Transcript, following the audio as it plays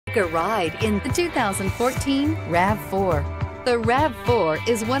Take a ride in the 2014 RAV4. The RAV4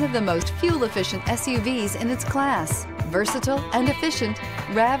 is one of the most fuel-efficient SUVs in its class. Versatile and efficient,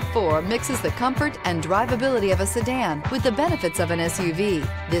 RAV4 mixes the comfort and drivability of a sedan with the benefits of an SUV.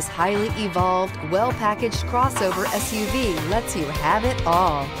 This highly evolved, well-packaged crossover SUV lets you have it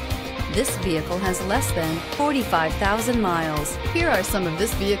all. This vehicle has less than 45,000 miles. Here are some of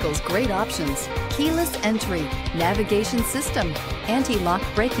this vehicle's great options: keyless entry, navigation system, anti-lock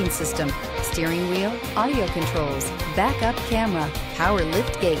braking system, steering wheel audio controls, backup camera, power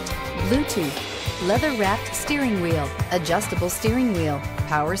liftgate, Bluetooth, leather-wrapped steering wheel, adjustable steering wheel,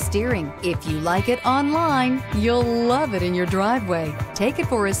 power steering. If you like it online, you'll love it in your driveway. Take it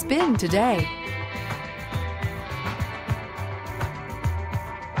for a spin today.